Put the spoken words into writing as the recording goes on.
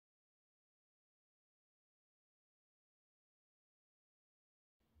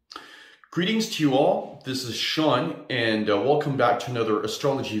Greetings to you all. This is Sean, and welcome back to another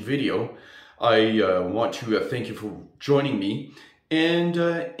astrology video. I want to thank you for joining me. And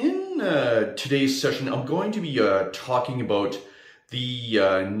in today's session, I'm going to be talking about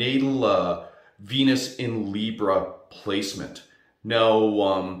the natal Venus in Libra placement.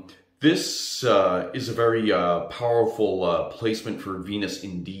 Now, this is a very powerful placement for Venus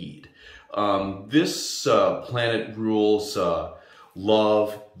indeed. This planet rules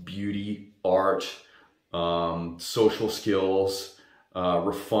love, beauty, art, social skills,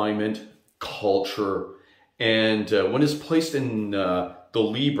 refinement, culture, and when it's placed in the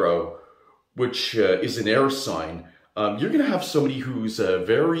Libra, which is an air sign, you're going to have somebody who's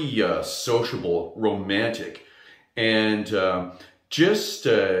very sociable, romantic, and just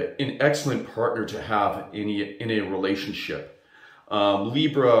an excellent partner to have in a relationship.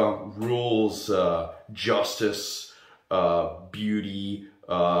 Libra rules justice, beauty,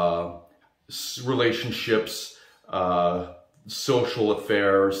 relationships, social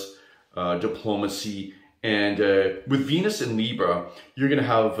affairs, diplomacy, and with Venus in Libra, you're going to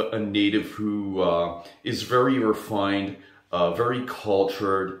have a native who is very refined, very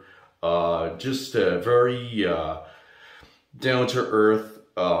cultured, just very down to earth.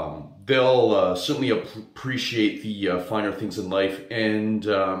 They'll certainly appreciate the finer things in life, and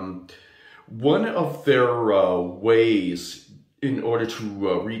one of their ways in order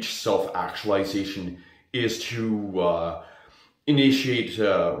to reach self-actualization is to initiate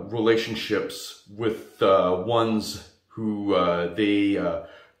relationships with ones who they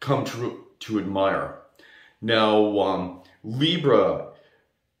come to admire. Now, Libra,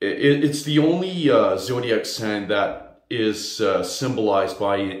 it's the only zodiac sign that is symbolized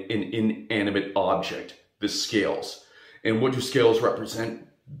by an inanimate object, the scales. And what do scales represent?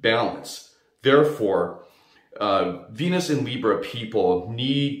 Balance. Therefore, Venus in Libra people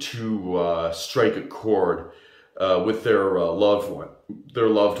need to strike a chord with their loved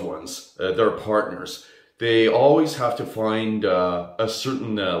ones, their partners. They always have to find a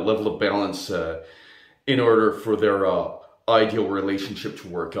certain level of balance in order for their ideal relationship to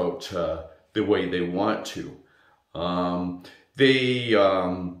work out the way they want to. They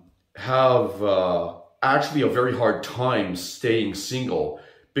have actually a very hard time staying single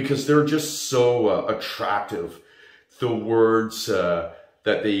because they're just so attractive. The words that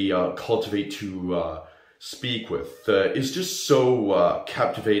they cultivate to speak with is just so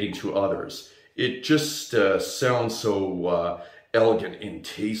captivating to others. It just sounds so elegant and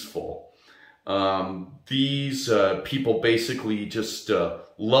tasteful. These people basically just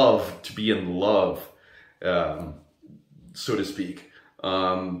love to be in love, so to speak.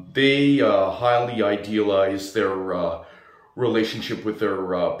 They highly idealize their relationship with their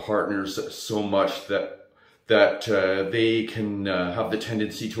partners so much that they can have the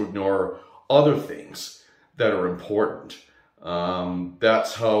tendency to ignore other things that are important.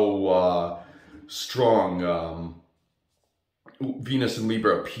 That's how strong Venus and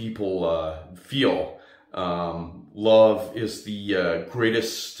Libra people feel. Love is the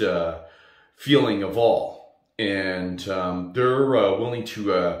greatest feeling of all, and they're willing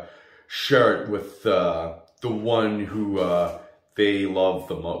to share it with the one who they love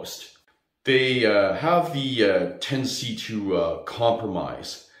the most. They have the tendency to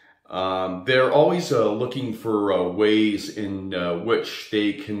compromise. They're always looking for ways in which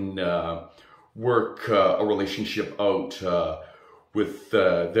they can work a relationship out with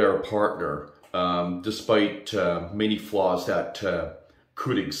their partner, despite many flaws that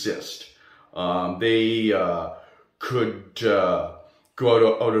could exist. They could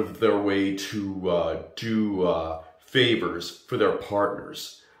go out of their way to do favors for their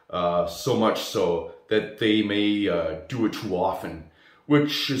partners, so much so that they may do it too often,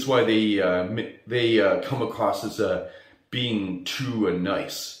 which is why they come across as being too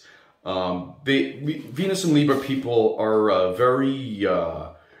nice. Venus and Libra people are very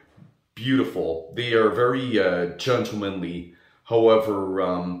beautiful. They are very gentlemanly.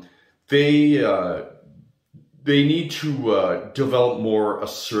 However, they need to develop more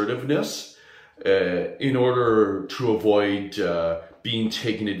assertiveness in order to avoid being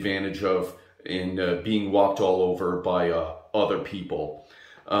taken advantage of and being walked all over by other people.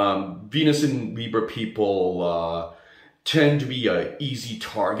 Venus and Libra people tend to be easy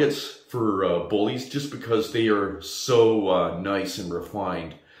targets for bullies just because they are so nice and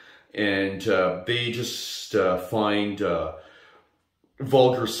refined, and they just find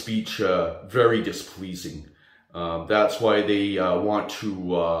vulgar speech very displeasing. That's why they want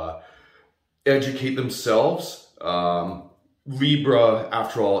to educate themselves. Libra,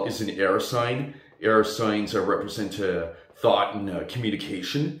 after all, is an air sign. Air signs represent thought and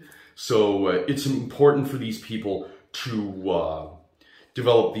communication. So it's important for these people to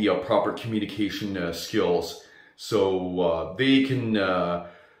develop the proper communication skills, so they can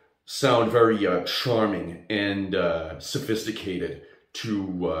sound very charming and sophisticated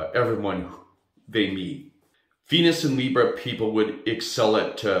to everyone they meet. Venus in Libra people would excel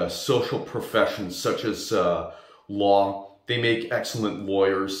at social professions such as law. They make excellent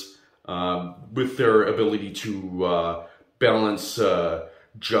lawyers with their ability to balance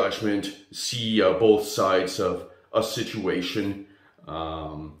judgment, see both sides of a situation.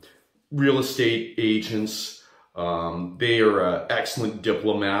 Real estate agents, they are excellent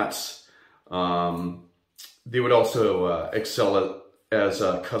diplomats. They would also excel as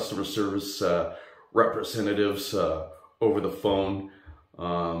customer service representatives over the phone.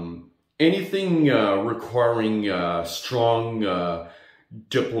 Anything requiring strong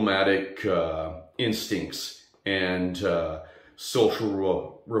diplomatic instincts and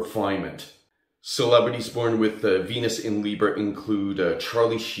social refinement. Celebrities born with Venus in Libra include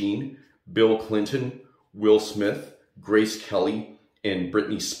Charlie Sheen, Bill Clinton, Will Smith, Grace Kelly, and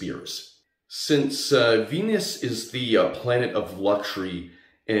Britney Spears. Since Venus is the planet of luxury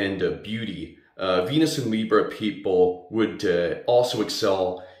and beauty, Venus in Libra people would also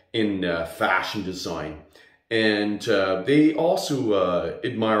excel in fashion design. And they also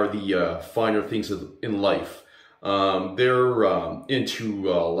admire the finer things in life. They're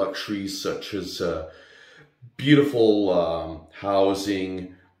into luxuries such as beautiful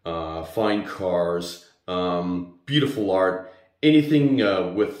housing, fine cars, beautiful art, anything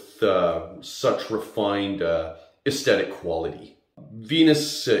with such refined aesthetic quality.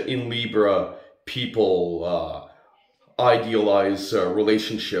 Venus in Libra people idealize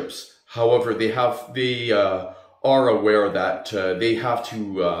relationships. However, they are aware that they have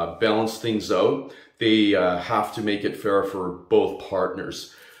to balance things out. They have to make it fair for both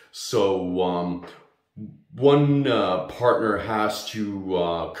partners. So one partner has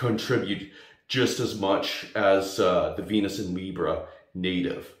to contribute just as much as the Venus in Libra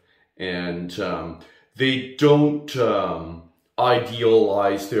native. And they don't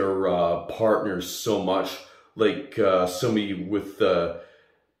idealize their partners so much like somebody with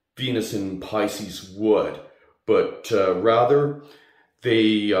Venus in Pisces would, but rather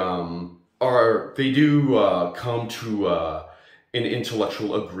they do come to an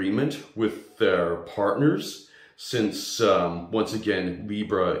intellectual agreement with their partners, since once again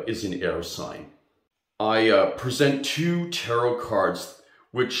Libra is an air sign. I present two tarot cards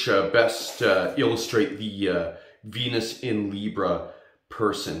which best illustrate the Venus in Libra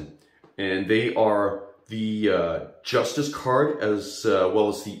person, and they are the Justice card as well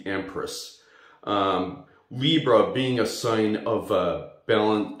as the Empress. Libra being a sign of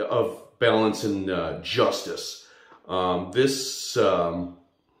balance and justice. This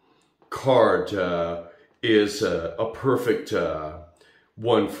card is a perfect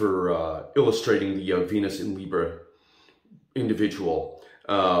one for illustrating the Venus in Libra individual.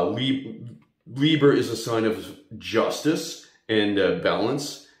 Libra is a sign of justice and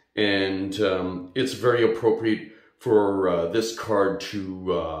balance, and it's very appropriate for this card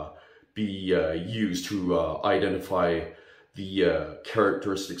to be used to identify the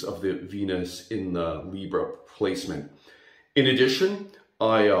characteristics of the Venus in the Libra placement. In addition,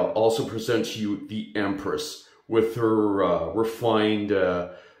 I also present to you the Empress with her refined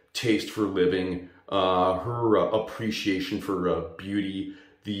taste for living, her appreciation for beauty,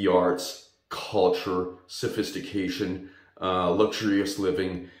 the arts, culture, sophistication, luxurious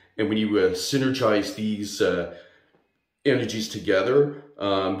living. And when you synergize these energies together,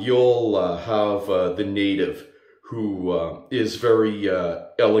 you'll have the native, who is very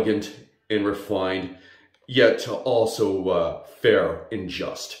elegant and refined, yet also fair and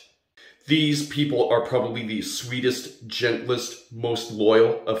just. These people are probably the sweetest, gentlest, most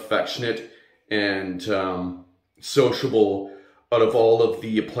loyal, affectionate, and sociable out of all of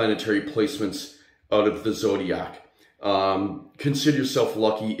the planetary placements out of the zodiac. Consider yourself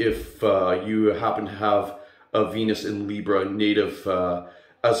lucky if you happen to have a Venus in Libra native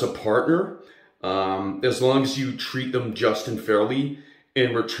as a partner. As long as you treat them just and fairly,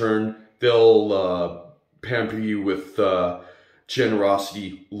 in return, they'll pamper you with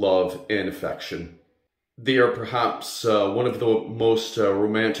generosity, love, and affection. They are perhaps one of the most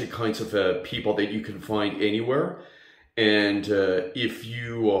romantic kinds of people that you can find anywhere. And if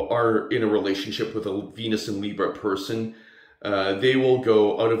you are in a relationship with a Venus in Libra person, they will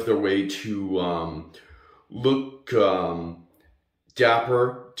go out of their way to look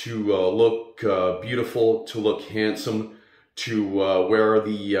dapper, to look beautiful, to look handsome, to wear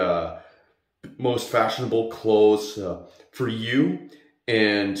the most fashionable clothes for you,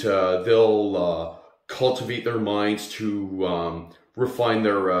 and they'll cultivate their minds to refine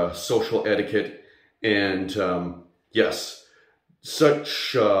their social etiquette. And yes,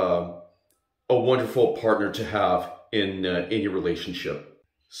 such a wonderful partner to have in any relationship.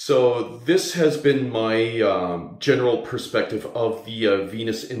 So this has been my general perspective of the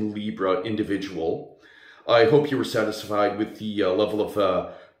Venus in Libra individual. I hope you were satisfied with the level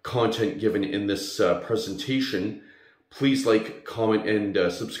of content given in this presentation. Please like, comment,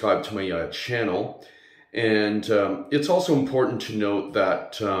 and subscribe to my channel. And it's also important to note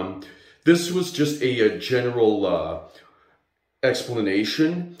that this was just a general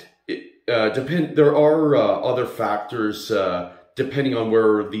explanation. There are other factors depending on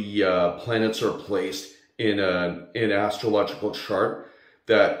where the planets are placed in an astrological chart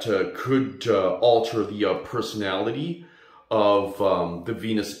that could alter the personality of the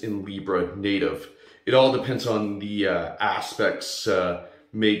Venus in Libra native. It all depends on the aspects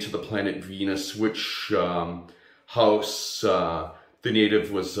made to the planet Venus, which house the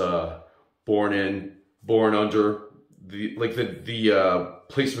native was born under, the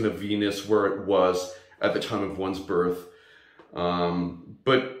placement of Venus where it was at the time of one's birth.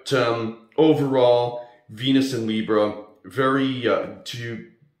 But overall, Venus in Libra, very,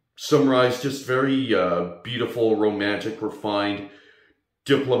 to summarize, just very beautiful, romantic, refined,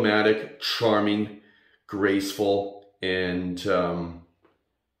 diplomatic, charming, graceful, and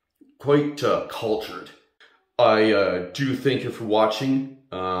quite cultured. I do thank you for watching.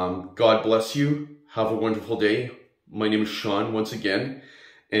 God bless you. Have a wonderful day. My name is Sean once again,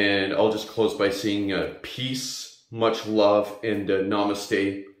 and I'll just close by saying peace, much love, and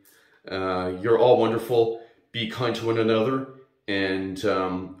namaste. You're all wonderful. Be kind to one another, and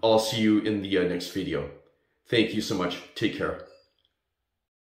I'll see you in the next video. Thank you so much. Take care.